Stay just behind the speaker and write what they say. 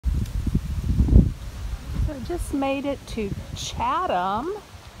So I just made it to Chatham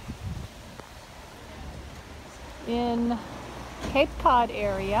in Cape Cod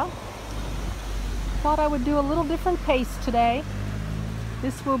area. Thought I would do a little different pace today.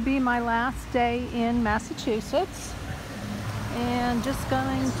 This will be my last day in Massachusetts, and just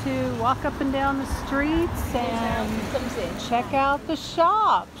going to walk up and down the streets and check out the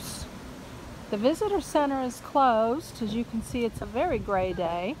shops. The visitor center is closed. As you can see, it's a very gray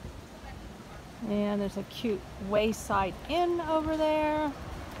day. And there's a cute wayside inn over there.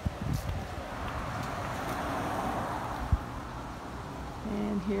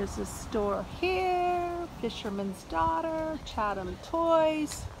 And here's a store here, Fisherman's Daughter, Chatham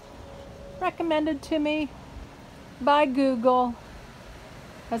Toys. Recommended to me by Google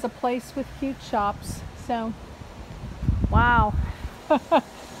as a place with cute shops. So, wow.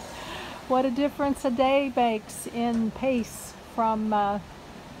 What a difference a day makes in pace from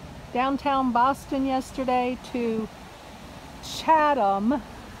downtown Boston yesterday to Chatham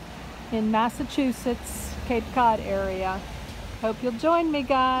in Massachusetts, Cape Cod area. Hope you'll join me,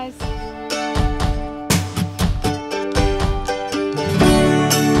 guys.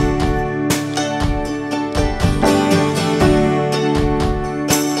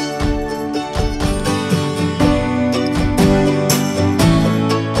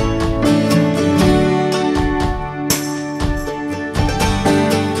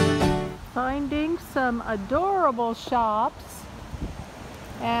 Finding some adorable shops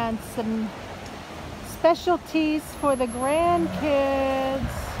and some specialties for the grandkids.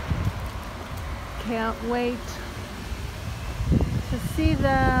 Can't wait to see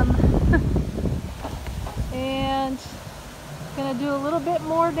them. And gonna do a little bit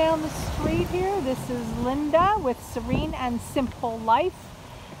more down the street here. This is Linda with Serene and Simple Life,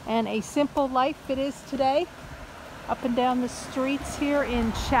 and a simple life it is today. Up and down the streets here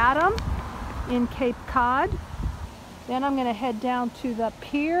in Chatham in Cape Cod. Then I'm gonna head down to the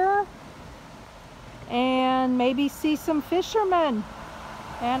pier and maybe see some fishermen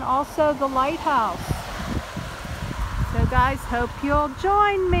and also the lighthouse. So guys, hope you'll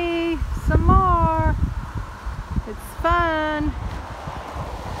join me some more. It's fun.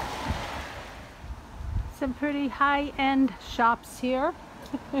 Some pretty high-end shops here.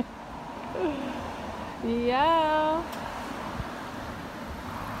 Yeah.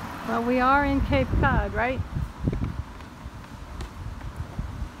 Well, we are in Cape Cod, right?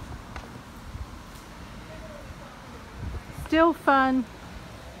 Still fun.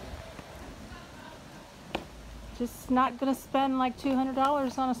 Just not gonna spend like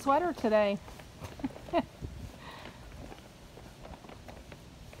 $200 on a sweater today.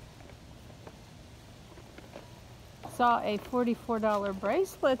 Saw a $44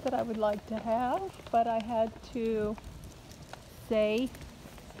 bracelet that I would like to have, but I had to say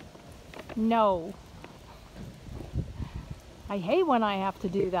no. I hate when I have to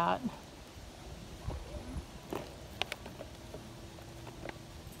do that.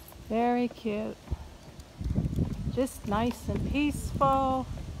 Very cute. Just nice and peaceful.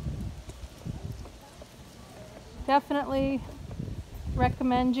 Definitely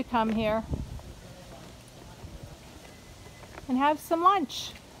recommend you come here and have some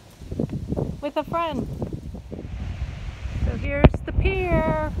lunch with a friend. So here's the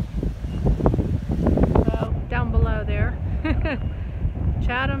pier. Well, down below there.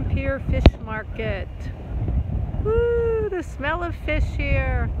 Chatham Pier Fish Market. Woo, the smell of fish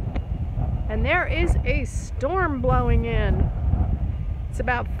here. And there is a storm blowing in. It's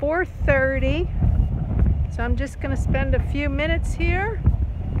about 4:30, so I'm just gonna spend a few minutes here.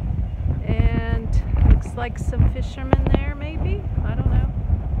 And looks like some fishermen there, maybe? I don't know.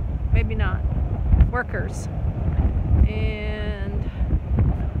 Maybe not. Workers. And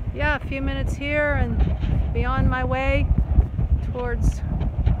yeah, a few minutes here and be on my way towards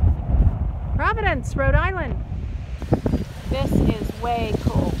Providence, Rhode Island. This is way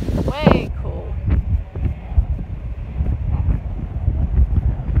cool. Way cool.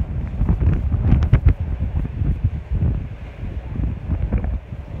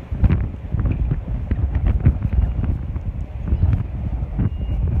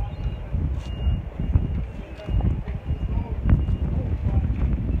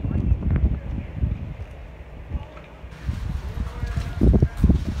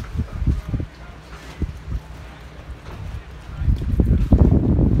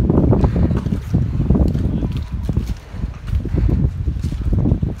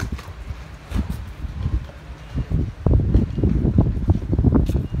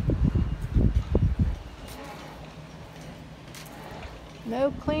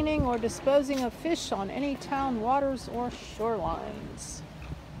 No cleaning or disposing of fish on any town waters or shorelines.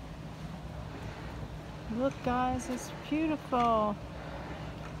 Look guys, it's beautiful.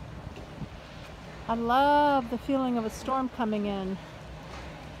 I love the feeling of a storm coming in.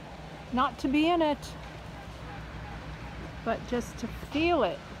 Not to be in it, but just to feel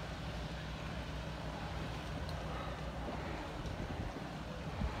it.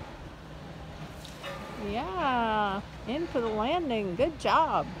 Yeah, in for the landing. Good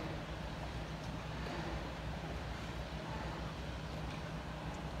job.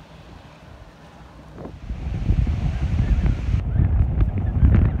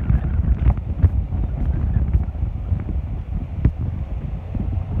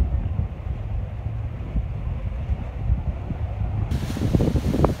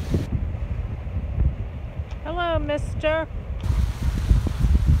 Hello, mister.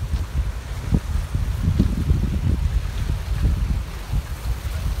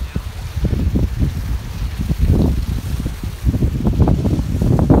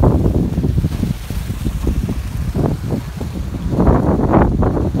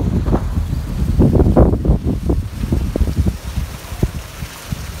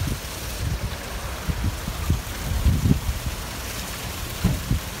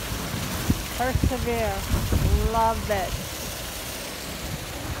 Persevere. Love it.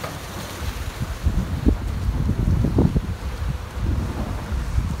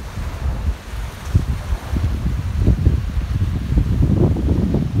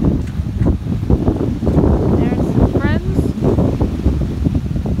 There's some friends.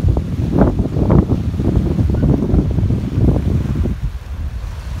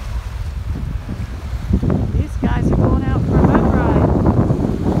 These guys are going out for a boat ride.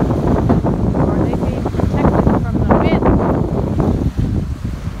 Or they being protected from the wind.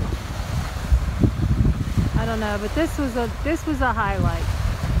 I don't know, but this was a highlight.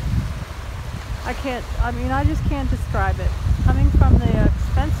 I just can't describe it. Coming from the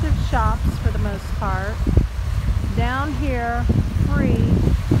expensive shops for the most part, down here, free,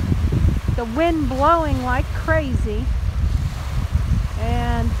 the wind blowing like crazy,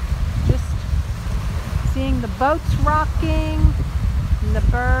 and just seeing the boats rocking, and the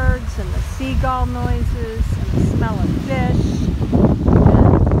birds, and the seagull noises, and the smell of fish, and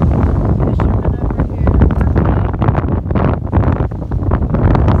fishermen over here working.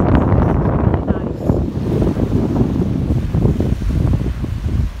 This is really nice.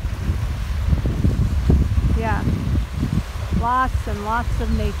 Yeah, lots and lots of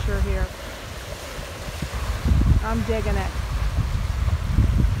nature here. I'm digging it.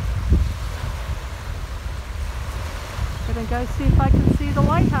 Gonna go see if I can see the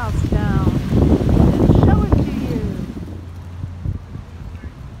lighthouse down and show it to you.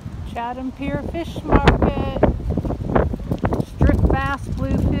 Chatham Pier Fish Market, strip bass,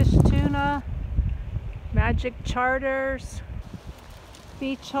 bluefish, tuna, magic charters,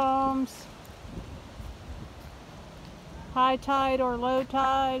 beach homes, high tide or low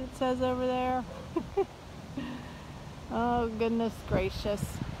tide, it says over there. Oh goodness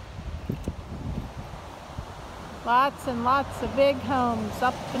gracious. Lots and lots of big homes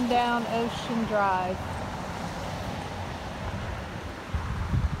up and down Ocean Drive.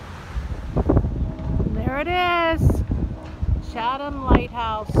 And there it is, Chatham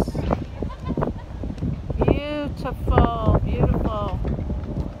Lighthouse. Beautiful, beautiful.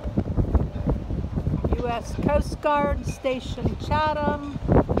 U.S. Coast Guard Station Chatham.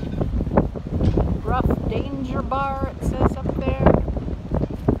 Rough Danger Bar, it says up there.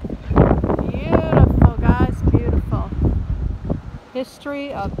 Beautiful, guys, beautiful.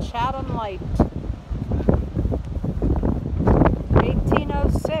 History of Chatham Light.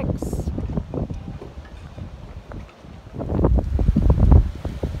 1806.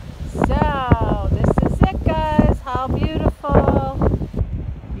 So, this is it, guys. How beautiful.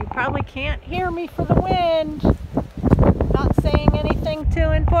 You probably can't hear me for the wind. Not saying anything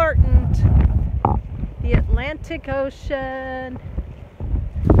too important. The Atlantic Ocean.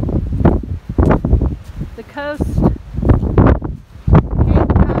 The coast.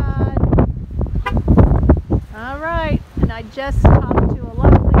 Cape Cod. Alright, and I just